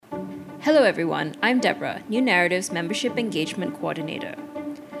Hello everyone, I'm Deborah, New Narratives Membership Engagement Coordinator.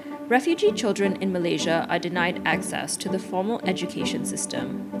 Refugee children in Malaysia are denied access to the formal education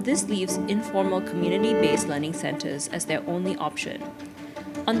system. This leaves informal community-based learning centers as their only option.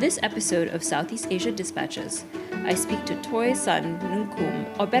 On this episode of Southeast Asia Dispatches, I speak to Toy Sun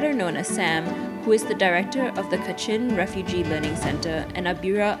Nungkum, or better known as Sam, who is the director of the Kachin Refugee Learning Center, and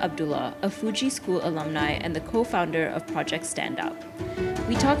Abira Abdullah, a Fuji School alumni and the co-founder of Project Stand Up.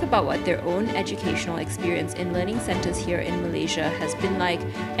 We talk about what their own educational experience in learning centers here in Malaysia has been like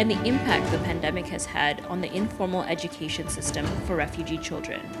and the impact the pandemic has had on the informal education system for refugee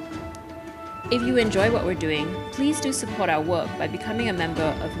children. If you enjoy what we're doing, please do support our work by becoming a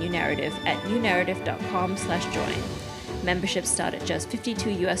member of New Narrative at newnarrative.com/join. Memberships start at just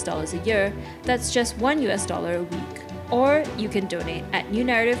 $52 a year, that's just $1 a week. Or you can donate at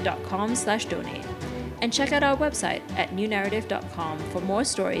newnarrative.com/donate. And check out our website at newnarrative.com for more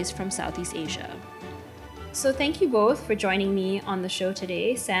stories from Southeast Asia. So thank you both for joining me on the show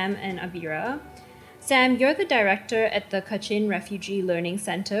today, Sam and Abira. Sam, you're the director at the Kachin Refugee Learning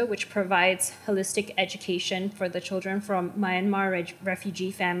Center, which provides holistic education for the children from Myanmar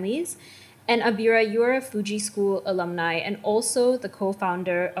refugee families. And Abira, you're a Fuji School alumni and also the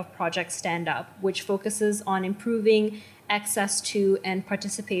co-founder of Project Stand Up, which focuses on improving access to and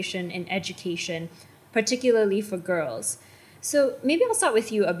participation in education, particularly for girls. So maybe I'll start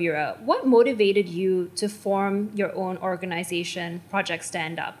with you, Abira. What motivated you to form your own organization, Project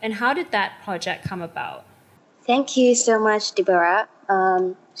Stand Up, and how did that project come about? Thank you so much, Deborah.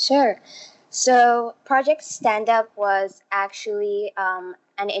 Sure. So Project Stand Up was actually an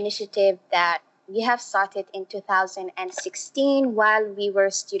initiative that we have started in 2016 while we were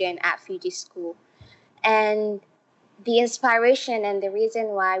a student at Fuji School. And the inspiration and the reason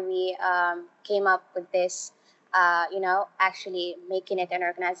why we came up with this, actually making it an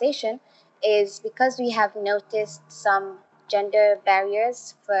organization, is because we have noticed some gender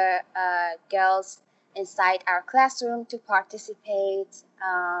barriers for girls inside our classroom to participate,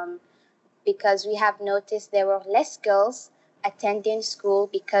 because we have noticed there were less girls attending school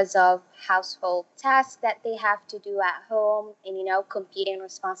because of household tasks that they have to do at home and, competing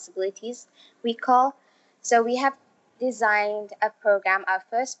responsibilities, we call. So we have designed a program, our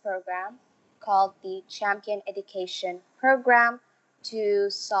first program, called the Champion Education Program to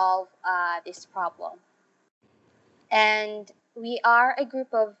solve this problem. And we are a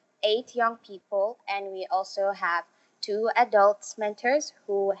group of 8 young people, and we also have 2 adult mentors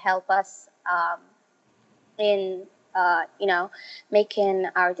who help us in, making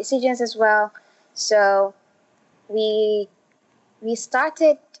our decisions as well. So we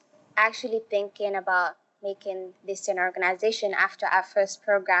started actually thinking about making this an organization after our first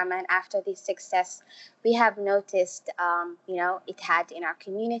program, and after the success we have noticed, it had in our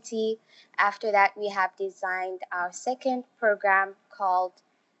community. After that, we have designed our second program called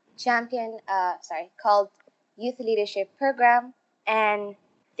Youth Leadership Program, and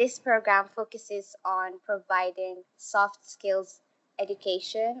this program focuses on providing soft skills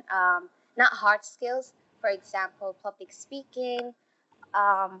education, not hard skills. For example, public speaking,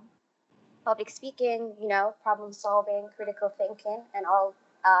 problem solving, critical thinking, and all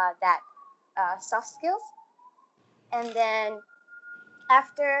that soft skills. And then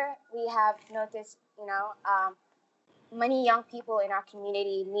after we have noticed, many young people in our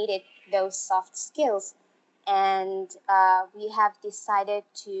community needed those soft skills, and we have decided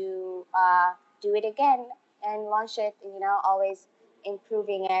to do it again and launch it, always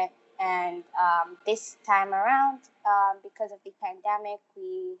improving it. And this time around, because of the pandemic,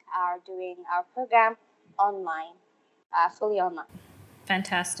 we are doing our program online, fully online.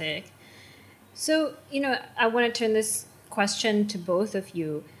 Fantastic. So, I want to turn this question to both of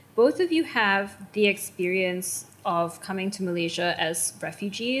you. Both of you have the experience of coming to Malaysia as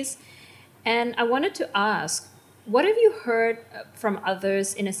refugees. And I wanted to ask, what have you heard from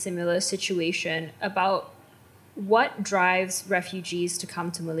others in a similar situation about what drives refugees to come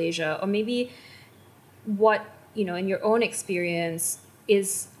to Malaysia, or maybe what, in your own experience,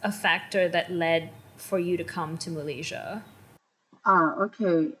 is a factor that led for you to come to Malaysia?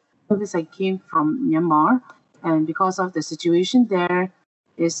 Okay. Because I came from Myanmar, and because of the situation there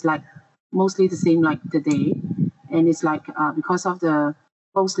is like mostly the same like today, and it's like because of the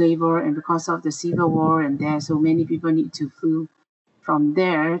post-labor and because of the civil war, and there so many people need to flee from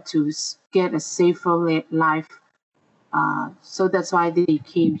there to get a safer life. So that's why they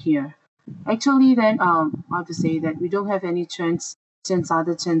came here. Actually, then I have to say that we don't have any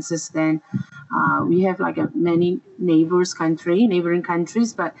other chances than we have like many neighboring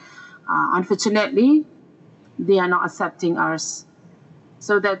countries, but unfortunately, they are not accepting us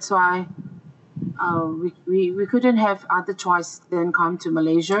So that's why we couldn't have other choice than come to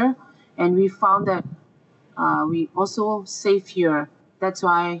Malaysia, and we found that we also safe here. That's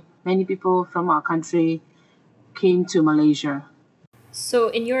why many people from our country came to Malaysia. So,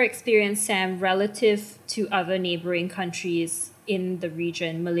 in your experience, Sam, relative to other neighboring countries in the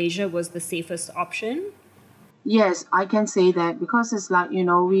region, Malaysia was the safest option? Yes, I can say that because it's like,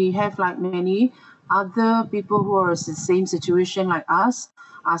 we have like many other people who are in the same situation like us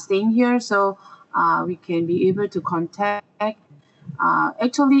are staying here. So we can be able to contact.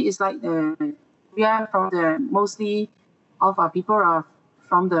 Actually, it's like we are from the mostly of our people are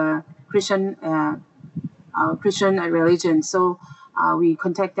from the Christian religion. So we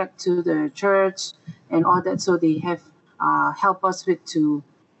contacted to the church and all that. So they have help us with to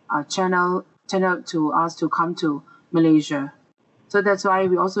channel to us to come to Malaysia. So that's why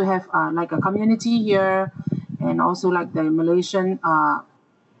we also have like a community here, and also like the Malaysian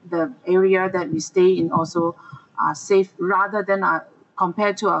the area that we stay in also safe rather than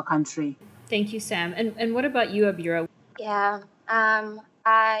compared to our country. Thank you, Sam. And what about you, Abira? Yeah,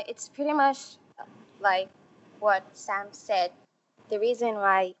 it's pretty much like what Sam said. The reason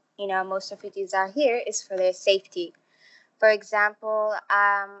why most refugees are here is for their safety. For example,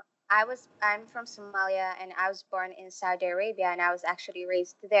 I'm from Somalia and I was born in Saudi Arabia and I was actually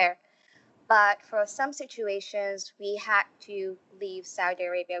raised there. But for some situations, we had to leave Saudi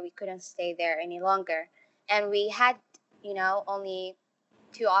Arabia. We couldn't stay there any longer, and we had only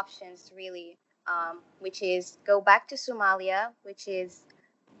two options really, which is go back to Somalia, which is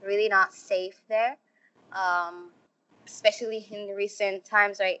really not safe there. Um, Especially in recent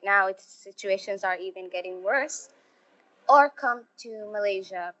times right now, situations are even getting worse, or come to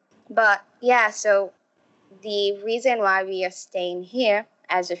Malaysia. But yeah, so the reason why we are staying here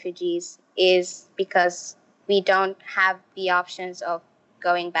as refugees is because we don't have the options of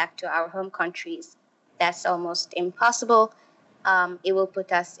going back to our home countries. That's almost impossible. It will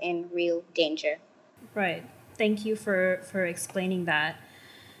put us in real danger. Right. Thank you for explaining that.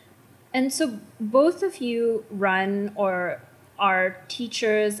 And so both of you run or are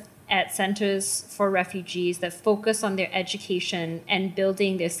teachers at centers for refugees that focus on their education and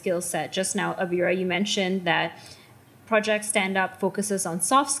building their skill set. Just now, Abira, you mentioned that Project Stand Up focuses on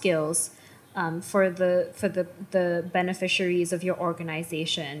soft skills for the beneficiaries of your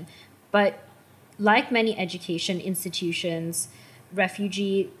organization. But like many education institutions,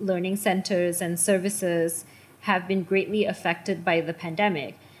 refugee learning centers and services have been greatly affected by the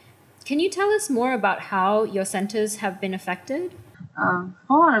pandemic. Can you tell us more about how your centers have been affected?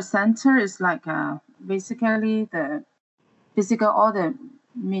 For our center, is like basically the physical all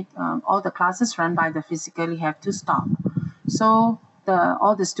the classes run by the physically have to stop. So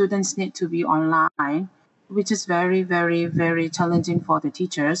all the students need to be online, which is very very very challenging for the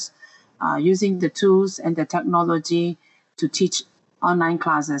teachers using the tools and the technology to teach online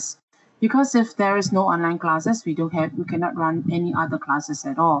classes. Because if there is no online classes, we cannot run any other classes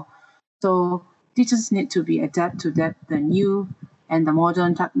at all. So teachers need to be adapt to that the new and the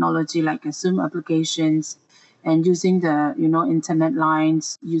modern technology like Zoom applications and using the internet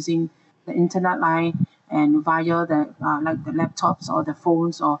lines, using the internet line and via the like the laptops or the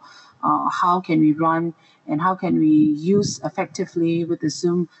phones, or how can we run and how can we use effectively with the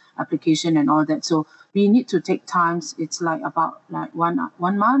Zoom application and all that. So we need to take times. It's like about like one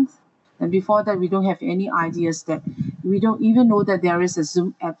month. And before that, we don't have any ideas that we don't even know that there is a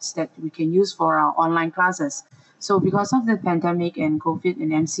Zoom apps that we can use for our online classes. So because of the pandemic and COVID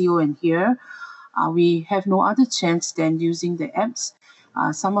and MCO and here, we have no other chance than using the apps.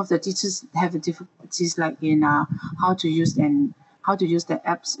 Some of the teachers have difficulties like in how to use the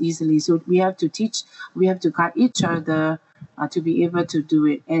apps easily. So we have to guide each other to be able to do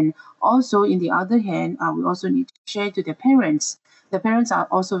it. And also, in the other hand, we also need to share to the parents. The parents are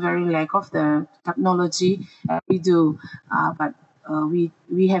also very lack of the technology. We do, but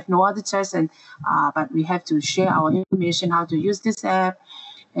we have no other choice, and but we have to share our information how to use this app,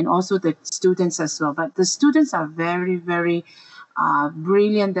 and also the students as well. But the students are very very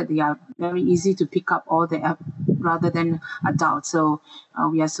brilliant, that they are very easy to pick up all the app rather than adults. So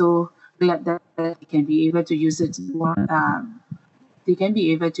we are so glad that they can be able to use it more. They can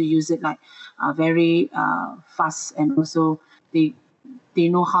be able to use it like very fast, and also they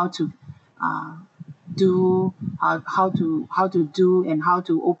know how to do how to do and how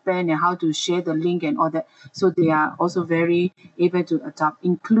to open and how to share the link and all that. So they are also very able to adopt,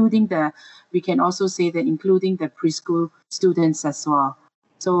 including we can also say that including the preschool students as well.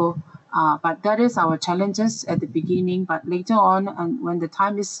 So but that is our challenges at the beginning, but later on, and when the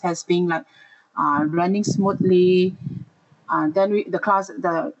time has been like running smoothly, then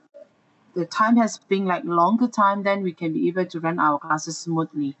the time has been like longer time, then we can be able to run our classes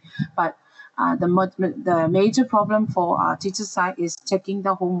smoothly. But the major problem for our teacher side is checking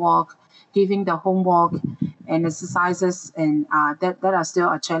the homework, giving the homework and exercises, and that are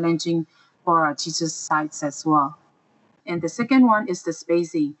still challenging for our teachers' sides as well. And the second one is the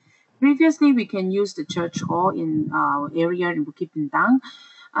spacing. Previously, we can use the church hall in our area in Bukit Bintang,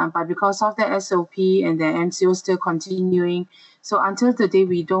 but because of the SOP and the MCO still continuing, so until today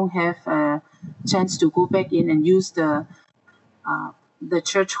we don't have a chance to go back in and use the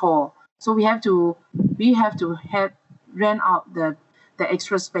church hall. So we have to rent out the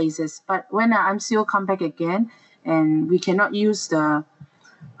extra spaces. But when our MCO come back again, and we cannot use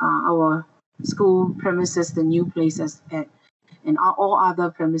our school premises, the new places, and all other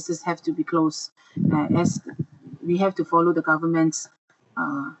premises have to be closed, as we have to follow the government's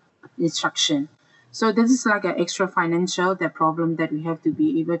instruction. So this is like an extra financial problem that we have to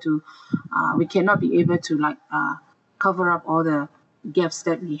be able to. We cannot be able to cover up all the gaps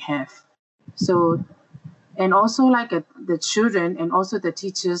that we have. So, and also the children and also the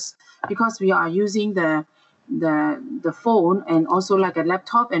teachers, because we are using the phone and also like a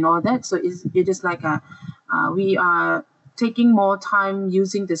laptop and all that. So it is like we are taking more time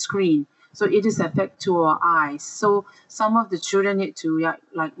using the screen. So it is affect to our eyes. So some of the children need to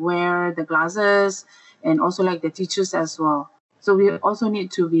wear the glasses, and also like the teachers as well. So we also need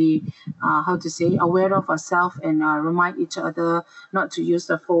to be aware of ourselves and remind each other not to use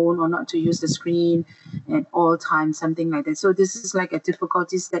the phone or not to use the screen at all times, something like that. So this is like a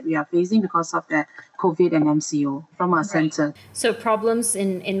difficulties that we are facing because of the COVID and MCO from our center. So problems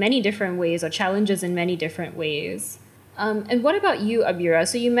in many different ways, or challenges in many different ways. And what about you, Abira?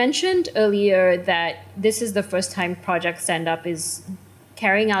 So you mentioned earlier that this is the first time Project Stand Up is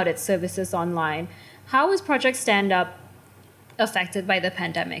carrying out its services online. How is Project Stand Up affected by the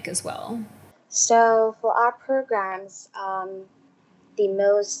pandemic as well? So for our programs, the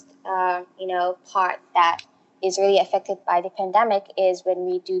most part that is really affected by the pandemic is when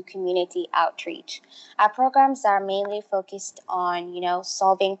we do community outreach. Our programs are mainly focused on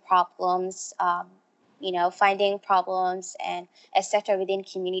solving problems, finding problems and etc. within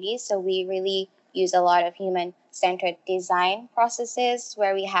communities. So we really use a lot of human-centered design processes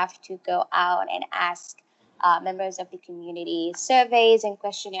where we have to go out and ask members of the community surveys and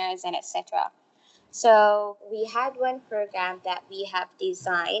questionnaires and etc. So we had one program that we have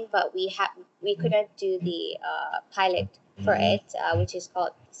designed, but we couldn't do the pilot for it, which is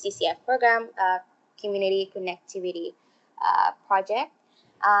called CCF program, Community Connectivity Project.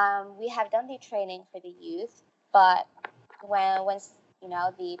 We have done the training for the youth, but once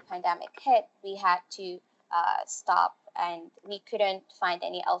the pandemic hit, we had to stop, and we couldn't find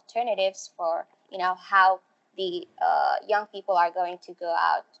any alternatives for how the young people are going to go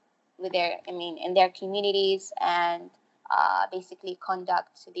out with in their communities and basically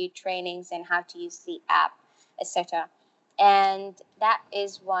conduct the trainings and how to use the app, etc. And that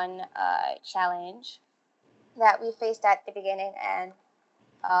is one challenge that we faced at the beginning, and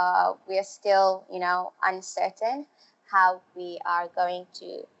we are still, uncertain how we are going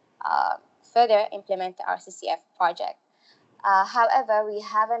to further implement our CCF project. However, we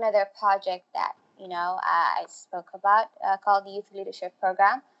have another project that, I spoke about called the Youth Leadership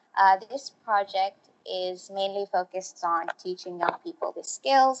Program. This project is mainly focused on teaching young people the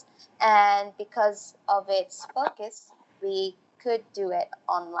skills, and because of its focus, we could do it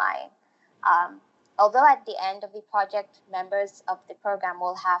online. Although at the end of the project, members of the program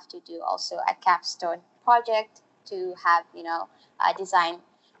will have to do also a capstone project to have, design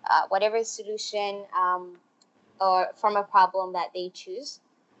whatever solution or from a problem that they choose.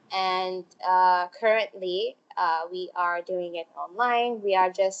 And currently, we are doing it online. We are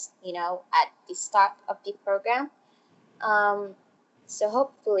just, at the start of the program. So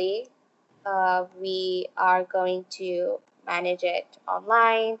hopefully, we are going to manage it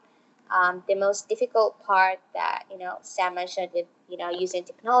online. The most difficult part that, Sam mentioned with, using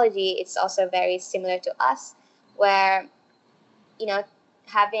technology, it's also very similar to us, where,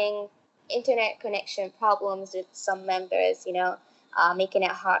 having internet connection problems with some members, making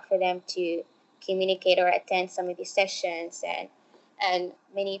it hard for them to communicate or attend some of the sessions, and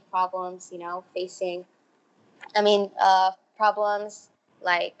many problems, facing, problems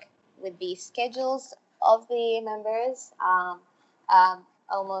like with the schedules of the members.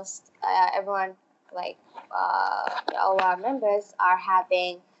 Almost everyone, all our members are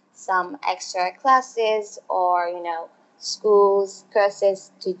having some extra classes or, schools,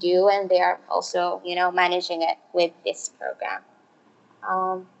 courses to do, and they are also, managing it with this program.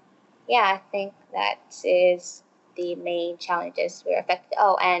 I think that is the main challenges we were affected.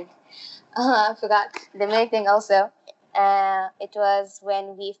 Oh, and I forgot the main thing also. It was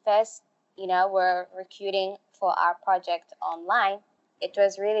when we first, were recruiting for our project online. It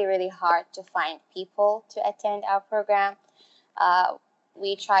was really, really hard to find people to attend our program. Uh,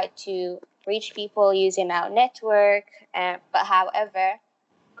 we tried to reach people using our network, but however,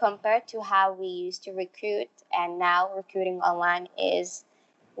 compared to how we used to recruit and now recruiting online is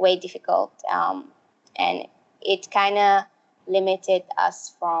way difficult. And it kind of limited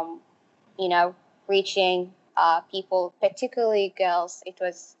us from, reaching people, particularly girls. It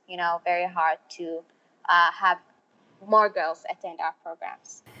was, very hard to have more girls attend our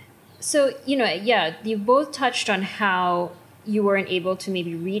programs. So, yeah, you both touched on how you weren't able to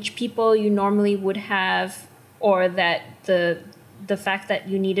maybe reach people you normally would have, or that the fact that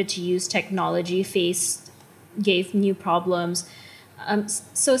you needed to use technology gave new problems.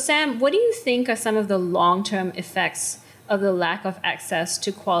 So, Sam, what do you think are some of the long-term effects of the lack of access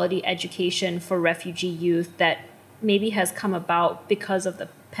to quality education for refugee youth that maybe has come about because of the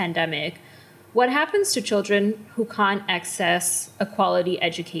pandemic? What happens to children who can't access a quality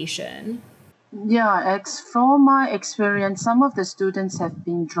education? Yeah, from my experience, some of the students have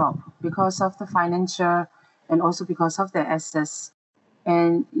been dropped because of the financial and also because of the access.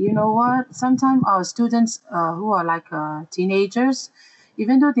 And you know what? Sometimes our students who are like teenagers,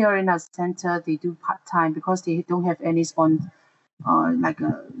 even though they are in a center, they do part time because they don't have any like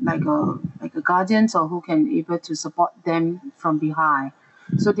a guardians or who can able to support them from behind.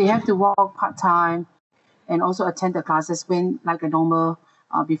 So they have to work part time and also attend the classes when like a normal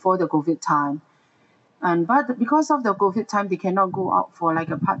before the COVID time. And but because of the COVID time, they cannot go out for like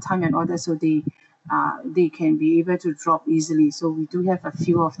a part time and all that, so they can be able to drop easily. So we do have a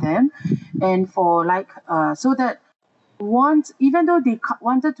few of them, and for like so that once even though they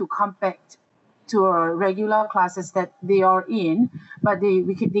wanted to come back to regular classes that they are in, but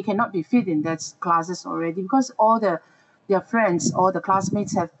they cannot be fit in that classes already because all their friends or the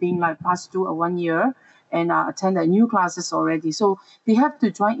classmates have been like passed through a 1 year and attend the new classes already. So they have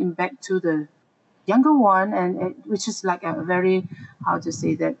to join in back to the younger one, and which is like a very how to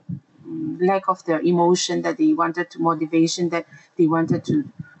say that lack of the emotion that they wanted to motivation that they wanted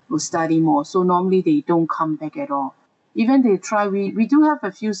to study more. So normally they don't come back at all. Even they try, we do have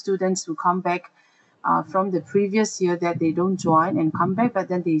a few students who come back from the previous year that they don't join and come back, but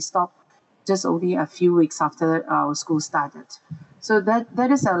then they stop just only a few weeks after our school started. So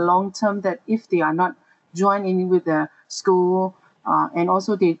that is a long term that if they are not joining with the school, and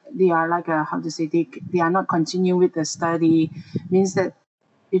also they are like a how to say they are not continuing with the study, means that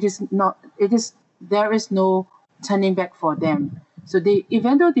it is there is no turning back for them. So they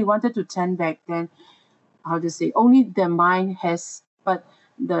even though they wanted to turn back, then how to say only their mind has, but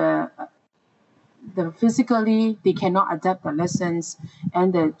the physically they cannot adapt the lessons,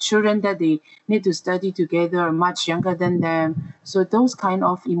 and the children that they need to study together are much younger than them. So those kind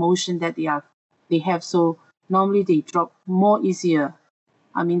of emotion that they have, so normally they drop more easier.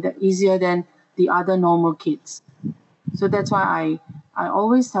 I mean, the easier than the other normal kids. So that's why I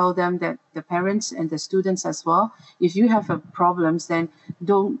always tell them that the parents and the students as well, if you have a problems, then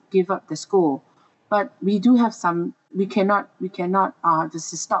don't give up the school. But we do have some. We cannot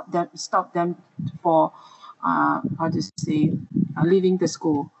just stop them for how to say leaving the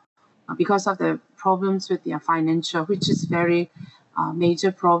school because of the problems with their financial, which is very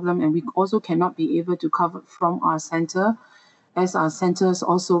major problem, and we also cannot be able to cover from our center, as our centers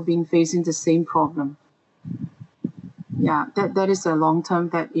also been facing the same problem. Yeah, that is a long term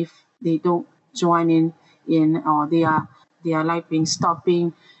that if they don't join in or they are like being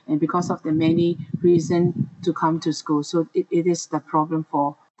stopping, and because of the many reason to come to school, so it is the problem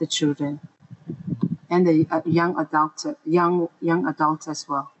for the children and the young adults as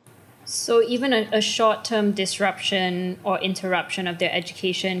well. So even a short-term disruption or interruption of their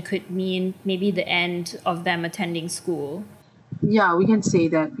education could mean maybe the end of them attending school. Yeah, we can say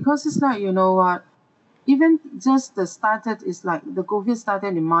that because it's like you know what, even just the started is like the COVID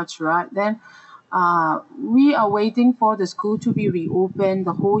started in March, right? Then we are waiting for the school to be reopened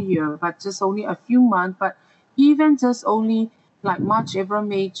the whole year, but just only a few months. But even just only like March, April,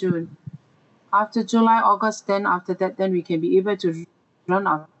 May, June, after July, August, then after that, then we can be able to run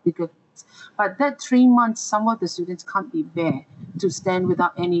our bigger. But that 3 months, some of the students can't be there to stand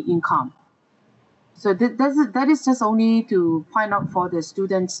without any income. So that is just only to point out for the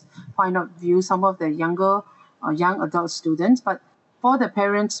students, point out view some of the younger young adult students. But for the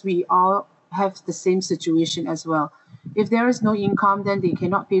parents, we all have the same situation as well. If there is no income, then they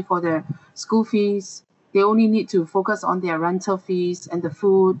cannot pay for the school fees. They only need to focus on their rental fees and the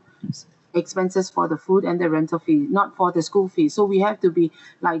food. expenses for the food and the rental fee, not for the school fee. So we have to be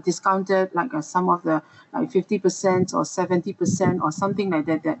like discounted like some of the like 50% or 70% or something like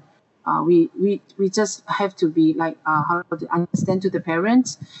that. We just have to be like how to understand to the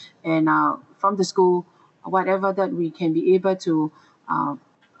parents, and from the school, whatever that we can be able to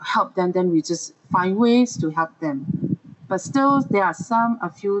help them, then we just find ways to help them. But still, there are a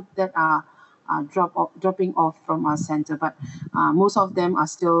few that are dropping off from our center, but most of them are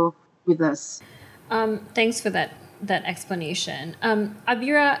still with us. Thanks for that explanation.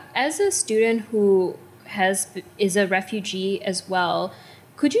 Avira, as a student who is a refugee as well,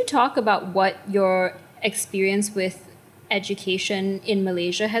 could you talk about what your experience with education in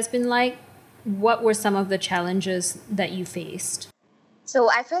Malaysia has been like? What were some of the challenges that you faced?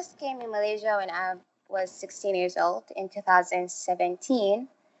 So I first came in Malaysia when I was 16 years old in 2017,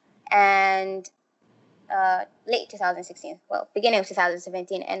 and late 2016, well, beginning of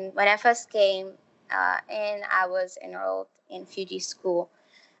 2017. And when I first came in, I was enrolled in Fuji School,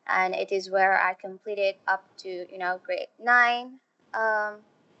 and it is where I completed up to grade 9.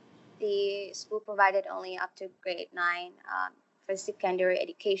 The school provided only up to grade 9 for secondary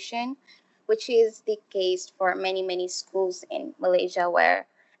education, which is the case for many schools in Malaysia, where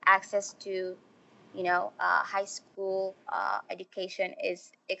access to high school education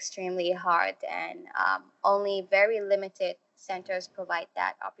is extremely hard, and only very limited centers provide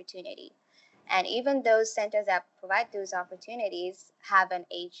that opportunity. And even those centers that provide those opportunities have an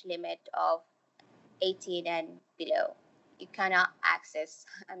age limit of 18 and below. You cannot access,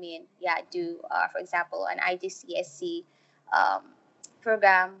 for example, an IGCSE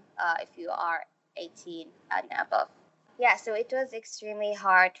program if you are 18 and above. Yeah, so it was extremely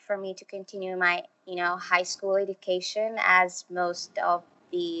hard for me to continue my, high school education, as most of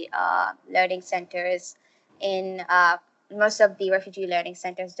the learning centers in most of the refugee learning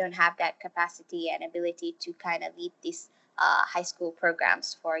centers don't have that capacity and ability to kind of lead these high school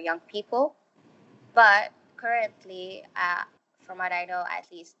programs for young people. But currently, from what I know, at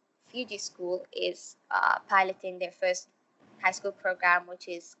least Fuji School is piloting their first high school program, which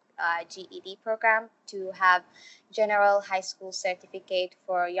is GED program, to have general high school certificate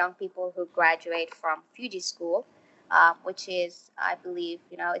for young people who graduate from Fuji School, which is, I believe,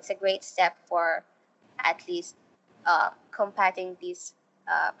 it's a great step for at least combating these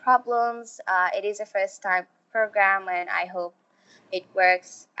problems. It is a first time program, and I hope it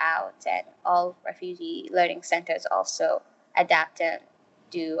works out and all refugee learning centers also adapt and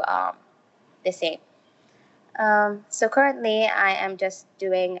do the same. So currently, I am just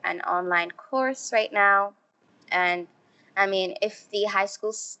doing an online course right now. And I mean, if the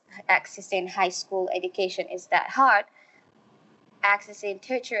accessing high school education is that hard, accessing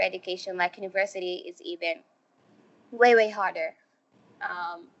tertiary education like university is even way harder.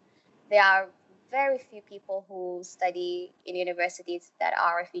 There are very few people who study in universities that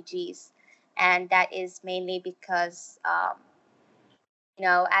are refugees. And that is mainly because,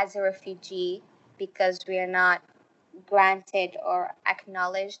 as a refugee, because we are not granted or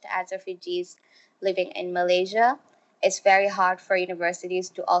acknowledged as refugees living in Malaysia, it's very hard for universities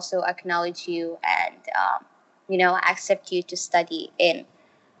to also acknowledge you and, accept you to study in.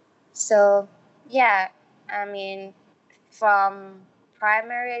 So, yeah, I mean, from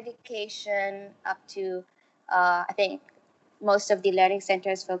primary education up to, I think, most of the learning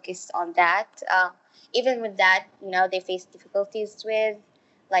centers focused on that. Even with that, they face difficulties with,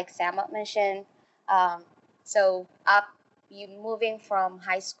 like Samot mentioned. So you moving from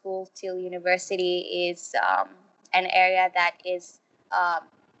high school till university is an area that is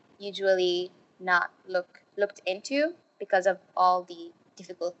usually not looked into because of all the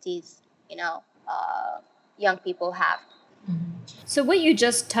difficulties young people have. So, what you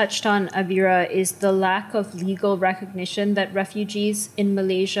just touched on, Avira, is the lack of legal recognition that refugees in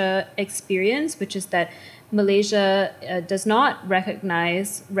Malaysia experience, which is that Malaysia does not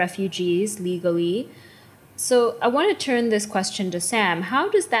recognize refugees legally. So, I want to turn this question to Sam. How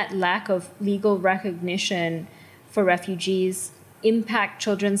does that lack of legal recognition for refugees impact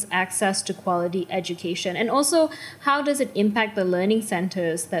children's access to quality education? And also, how does it impact the learning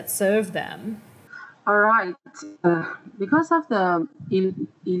centers that serve them? All right. Because of the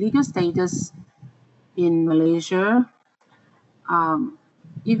illegal status in Malaysia,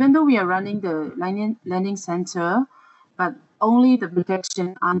 even though we are running the learning center, but only the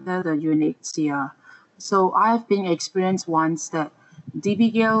protection under the UNHCR. So I've been experienced once that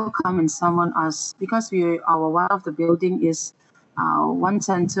DBGL come and summon us because one of the building is one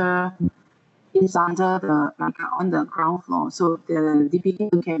center is under the on the ground floor, so the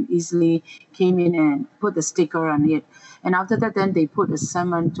DPD can easily came in and put the sticker on it. And after that, then they put a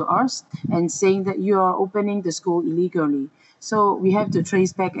summon to us and saying that you are opening the school illegally. So we have to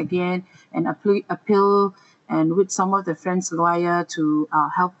trace back again and appeal and with some of the friends' lawyer to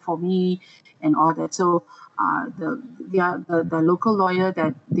help for me and all that. So the local lawyer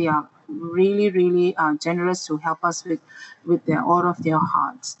that they are really generous to help us with their all of their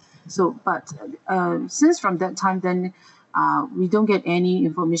hearts. So, but since from that time, then we don't get any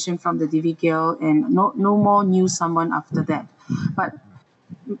information from the DVGL and no more news someone after that. But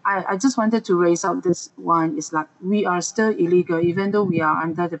I just wanted to raise out this one is like we are still illegal, even though we are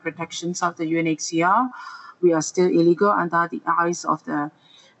under the protections of the UNHCR, we are still illegal under the eyes of the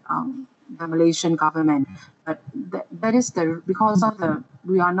Malaysian government. But that is because of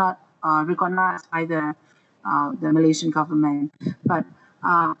we are not recognized by the Malaysian government. But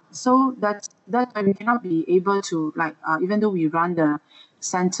so that's why we cannot be able to even though we run the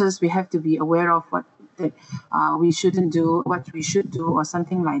centers, we have to be aware of what that we shouldn't do, what we should do, or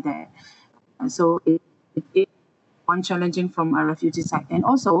something like that. And so it one challenging from a refugee side, and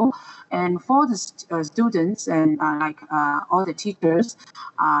also and for the students and all the teachers,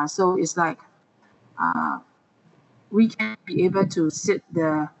 so it's like we can be able to sit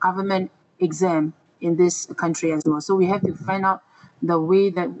the government exam in this country as well. So we have to find out the way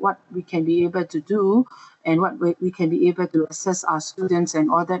that what we can be able to do and what we can be able to assess our students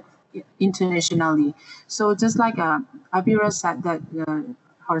and all that internationally. So just like Abira said that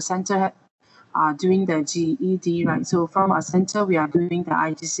our center doing the GED, right? So from our center, we are doing the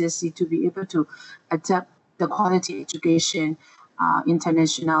IGCSE to be able to adapt the quality education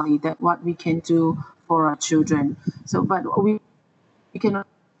internationally, that what we can do for our children. So, but we cannot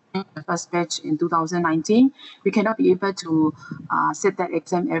the first batch in 2019. We cannot be able to sit that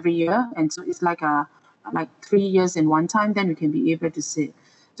exam every year, and so it's like 3 years in one time. Then we can be able to sit.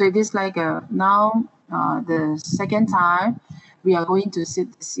 So it is like now the second time we are going to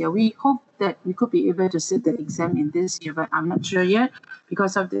sit this year. We hope that we could be able to sit the exam in this year, but I'm not sure yet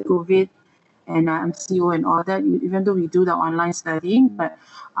because of the COVID and MCO and all that. Even though we do the online studying, but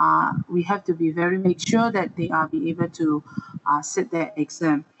we have to be make sure that they are be able to sit their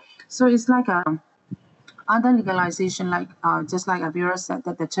exam. So it's like other legalization, like just like Abira said,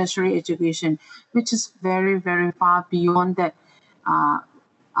 that the tertiary education, which is very far beyond that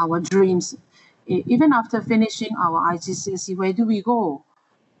our dreams. Even after finishing our IGCSE, where do we go?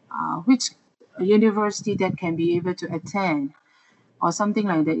 Which university that can be able to attend or something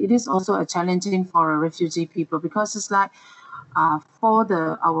like that. It is also a challenging for a refugee people because it's like for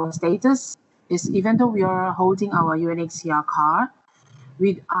our status is even though we are holding our UNHCR card,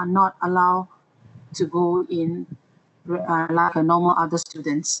 we are not allowed to go in like a normal other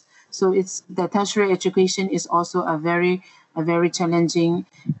students. So it's the tertiary education is also a very challenging,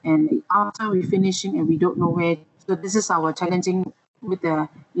 and after we finishing and we don't know where. So this is our challenging with the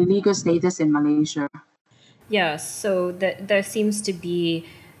illegal status in Malaysia. Yeah, so there seems to be,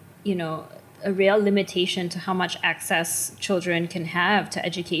 a real limitation to how much access children can have to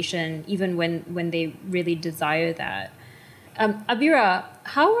education, even when they really desire that. Abira,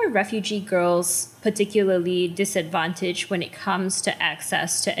 how are refugee girls particularly disadvantaged when it comes to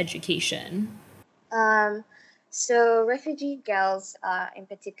access to education? So refugee girls in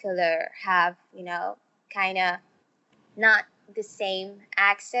particular have, kind of not the same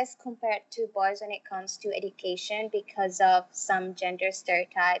access compared to boys when it comes to education because of some gender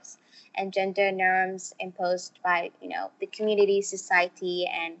stereotypes and gender norms imposed by, the community, society,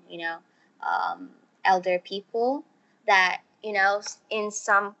 and, elder people that, in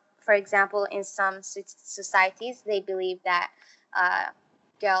some, for example, in some societies, they believe that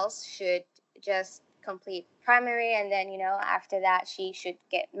girls should just complete primary and then after that she should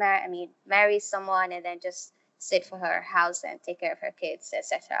get marry someone and then just sit for her house and take care of her kids,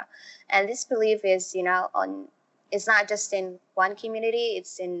 etc. And this belief is it's not just in one community,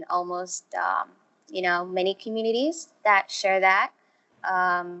 it's in almost many communities that share that.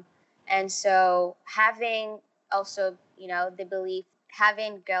 And so having also the belief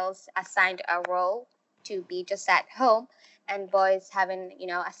having girls assigned a role to be just at home and boys having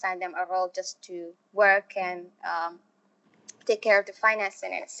assigned them a role just to work and take care of the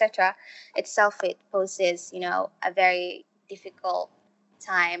financing and etc. itself, it poses a very difficult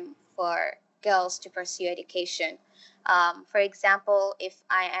time for girls to pursue education. For example, if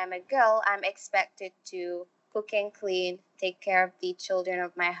I am a girl, I'm expected to cook and clean, take care of the children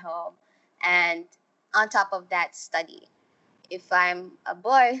of my home, and on top of that, study. If I'm a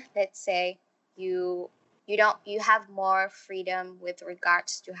boy, let's say, you you have more freedom with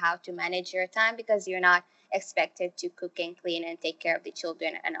regards to how to manage your time, because you're not expected to cook and clean and take care of the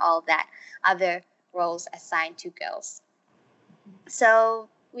children and all that other roles assigned to girls. So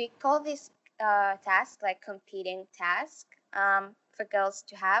we call this task like competing task, for girls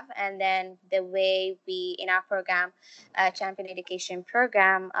to have. And then the way we in our program, Champion Education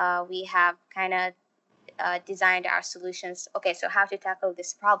program, we have kind of designed our solutions. Okay, so how to tackle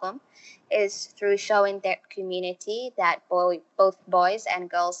this problem is through showing the community that both boys and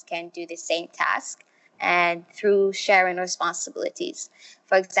girls can do the same task, and through sharing responsibilities.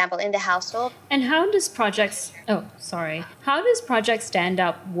 For example, in the household. And how does Project Stand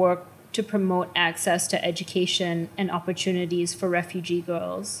Up work to promote access to education and opportunities for refugee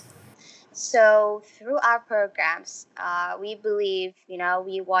girls? So through our programs, we believe,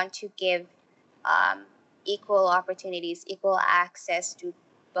 we want to give equal opportunities, equal access to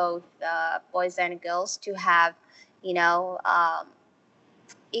both boys and girls to have,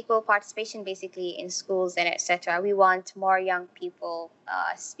 equal participation basically in schools and etc. We want more young people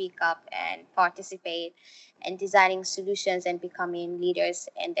speak up and participate in designing solutions and becoming leaders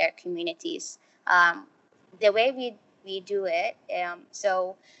in their communities. The way we do it,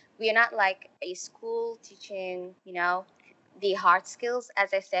 so we are not like a school teaching, the hard skills.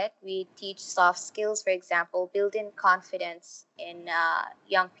 As I said, we teach soft skills, for example, building confidence in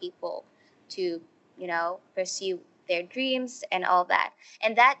young people to, pursue their dreams and all that.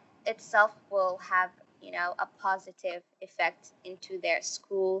 And that itself will have, a positive effect into their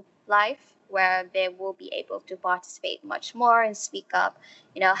school life, where they will be able to participate much more and speak up,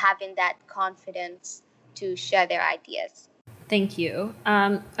 having that confidence to share their ideas. Thank you.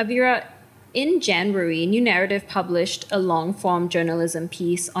 Avira, in January, New Narrative published a long-form journalism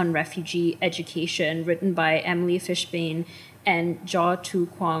piece on refugee education written by Emily Fishbane and Jaw Tu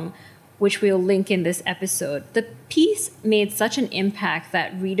Kwong, which we'll link in this episode. The piece made such an impact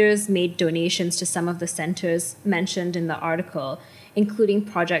that readers made donations to some of the centers mentioned in the article, including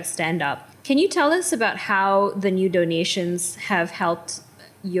Project Stand Up. Can you tell us about how the new donations have helped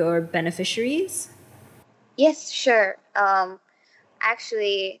your beneficiaries? Yes, sure.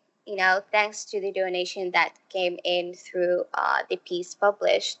 Actually, thanks to the donation that came in through the piece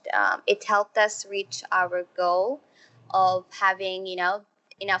published, it helped us reach our goal of having,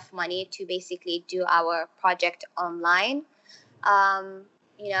 enough money to basically do our project online.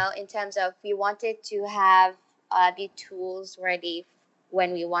 In terms of, we wanted to have the tools ready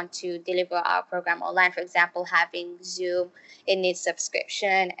when we want to deliver our program online. For example, having Zoom, it needs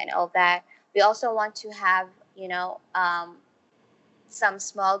subscription and all that. We also want to have, some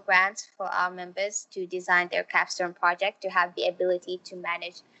small grants for our members to design their capstone project, to have the ability to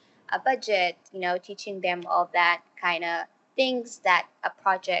manage a budget, teaching them all that kind of things that a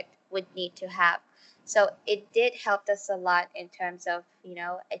project would need to have. So it did help us a lot in terms of,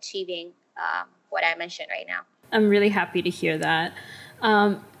 achieving what I mentioned right now. I'm really happy to hear that.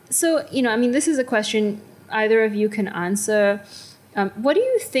 This is a question either of you can answer. What do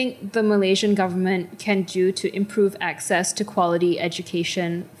you think the Malaysian government can do to improve access to quality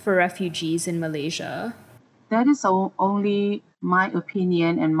education for refugees in Malaysia? That is only my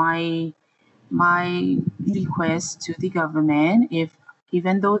opinion and my request to the government. If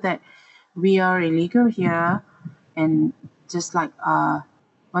even though that we are illegal here, and just like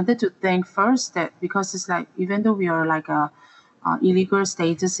wanted to thank first that, because it's like, even though we are like a illegal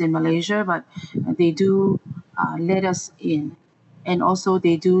status in Malaysia, but they do let us in, and also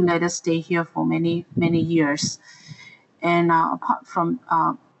they do let us stay here for many years. And apart from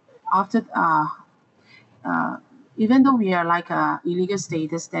after even though we are like a illegal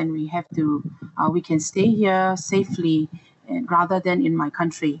status, then we have to we can stay here safely, rather than in my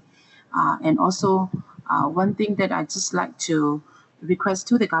country. And also one thing that I just like to request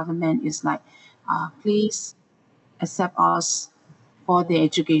to the government is like, please accept us for the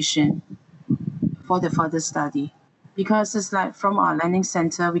education, for the further study, because it's like from our learning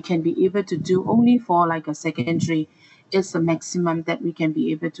center we can be able to do only for like a secondary. It's the maximum that we can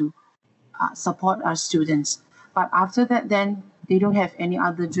be able to support our students. But after that, then they don't have any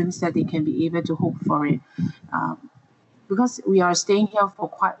other dreams that they can be able to hope for it. Because we are staying here for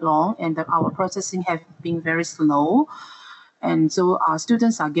quite long, and our processing have been very slow. And so our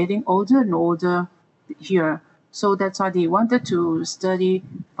students are getting older and older here. So that's why they wanted to study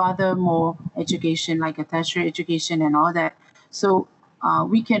further more education, like a tertiary education and all that. So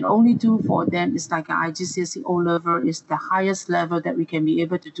we can only do for them is like a IGCSE O level is the highest level that we can be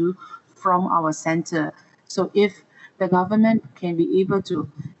able to do from our center. So if the government can be able to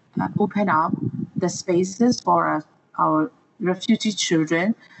open up the spaces for our refugee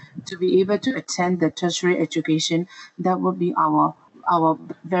children, to be able to attend the tertiary education. That would be our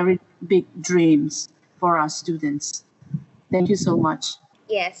very big dreams for our students. Thank you so much.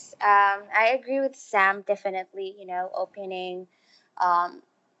 Yes, I agree with Sam. Definitely, opening um,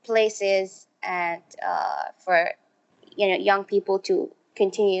 places and for young people to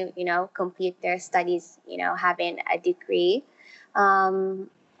continue, complete their studies, having a degree.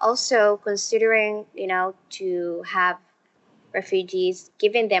 Also considering, to have refugees,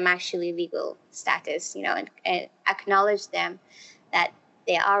 giving them actually legal status, and acknowledge them that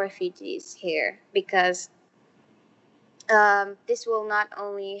they are refugees here, because this will not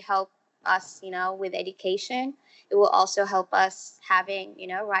only help us, with education, it will also help us having,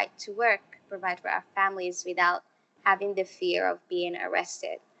 right to work, provide for our families without having the fear of being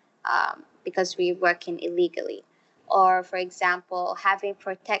arrested because we're working illegally. Or, for example, having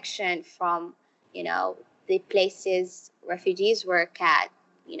protection from, the places refugees work at,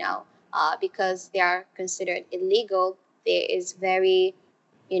 because they are considered illegal. There is very,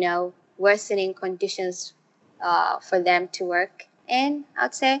 worsening conditions for them to work in,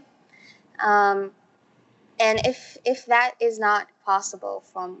 I'd say. Um, and if that is not possible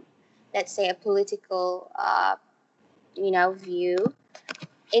from, let's say, a political, view,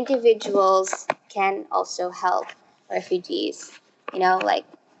 individuals can also help refugees. Like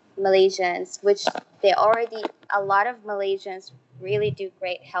Malaysians, which they already a lot of Malaysians really do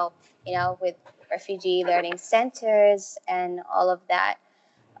great help. With refugee learning centers and all of that.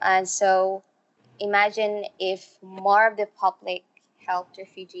 And so imagine if more of the public helped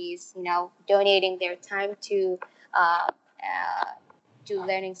refugees, donating their time to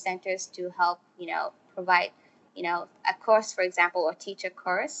learning centers to help, provide, a course, for example, or teach a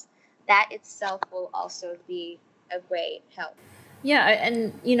course. That itself will also be a great help. Yeah,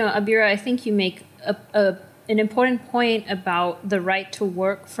 and Abira, I think you make an important point about the right to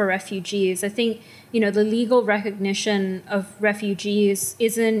work for refugees. I think the legal recognition of refugees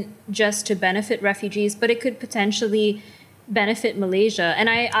isn't just to benefit refugees, but it could potentially benefit Malaysia. And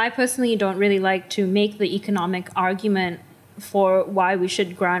I personally don't really like to make the economic argument for why we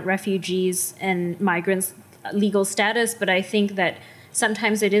should grant refugees and migrants legal status, but I think that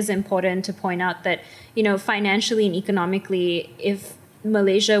sometimes it is important to point out that, financially and economically, if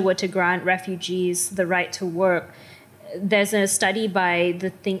Malaysia were to grant refugees the right to work, there's a study by the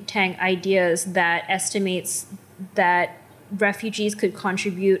think tank Ideas that estimates that refugees could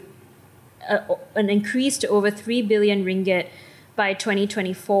contribute an increase to over 3 billion ringgit by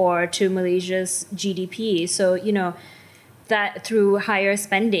 2024 to Malaysia's GDP. So, that through higher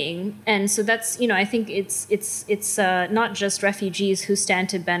spending. And so that's, I think it's not just refugees who stand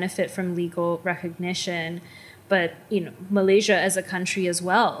to benefit from legal recognition, but, Malaysia as a country as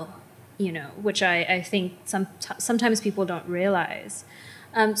well, which I think sometimes people don't realize.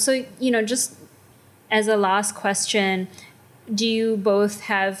 So, just as a last question, do you both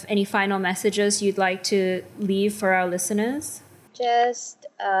have any final messages you'd like to leave for our listeners?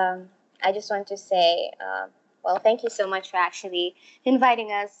 I just want to say, well, thank you so much for actually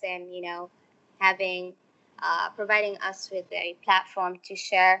inviting us and, having, providing us with a platform to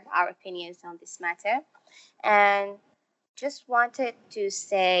share our opinions on this matter. And just wanted to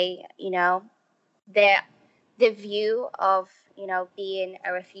say, the view of, being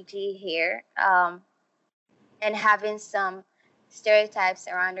a refugee here, and having some stereotypes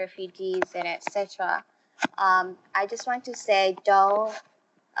around refugees and etc. I just want to say, don't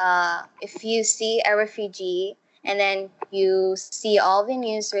if you see a refugee and then you see all the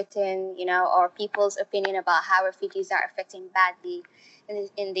news written, or people's opinion about how refugees are affecting badly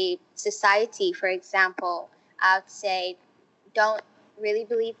in the society, for example, I would say don't really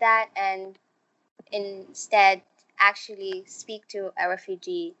believe that, and instead actually speak to a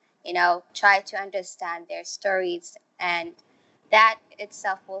refugee, try to understand their stories, and that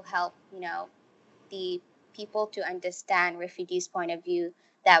itself will help, the people to understand refugees' point of view,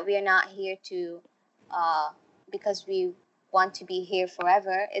 that we are not here to because we want to be here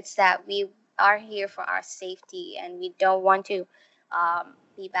forever. It's that we are here for our safety, and we don't want to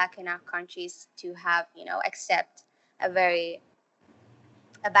be back in our countries to have, accept a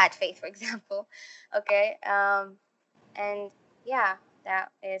bad faith, for example. Okay. And yeah,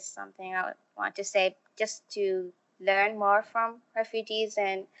 that is something I would want to say, just to learn more from refugees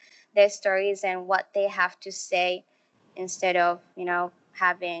and their stories and what they have to say, instead of,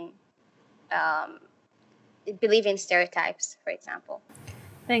 having believe in stereotypes, for example.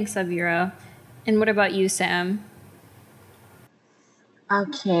 Thanks, Abira. And what about you, Sam?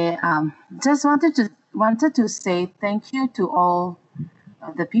 Okay. Just wanted to say thank you to all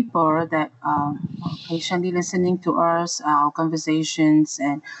the people that patiently listening to us, our conversations.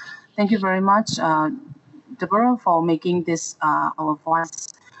 And thank you very much, Deborah, for making this our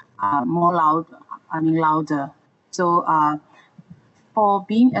voice more louder. So for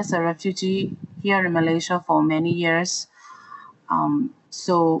being as a refugee here in Malaysia for many years,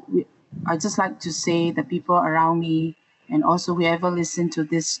 I just like to say the people around me and also whoever listen to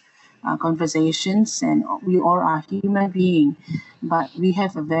this conversations, and we all are human being, but we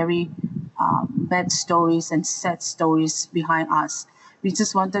have a very bad stories and sad stories behind us. We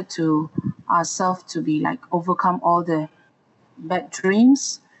just wanted to ourselves to be like overcome all the bad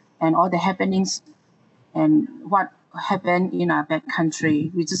dreams and all the happenings and what happened in our bad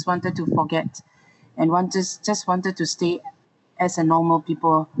country. We just wanted to forget and just wanted to stay as a normal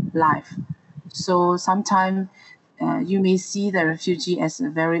people life. So sometimes you may see the refugee as a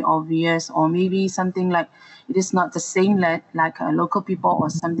very obvious, or maybe something like it is not the same like local people or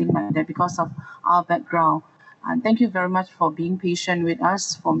something like that because of our background. And thank you very much for being patient with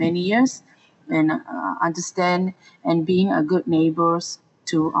us for many years and understand and being a good neighbors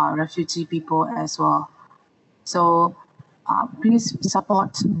to our refugee people as well. So please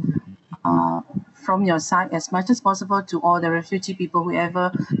support from your side as much as possible to all the refugee people,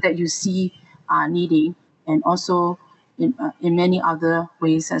 whoever that you see are needing, and also in many other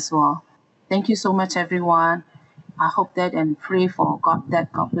ways as well. Thank you so much, everyone. I hope that and pray for God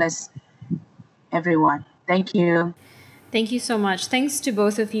that God bless everyone. Thank you. Thank you so much. Thanks to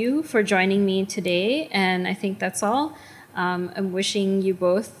both of you for joining me today. And I think that's all. I'm wishing you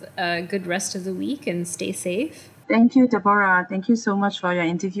both a good rest of the week and stay safe. Thank you, Deborah. Thank you so much for your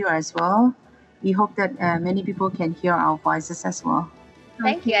interview as well. We hope that many people can hear our voices as well.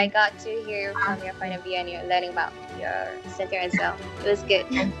 Thank you. I got to hear from your point of view and you're learning about your center as well. It was good.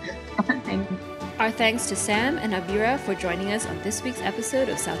 Thank you. Our thanks to Sam and Abira for joining us on this week's episode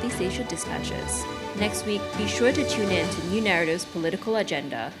of Southeast Asia Dispatches. Next week, be sure to tune in to New Narratives Political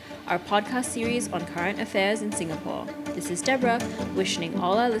Agenda, our podcast series on current affairs in Singapore. This is Deborah, wishing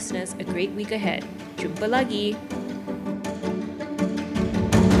all our listeners a great week ahead. Jumpa lagi!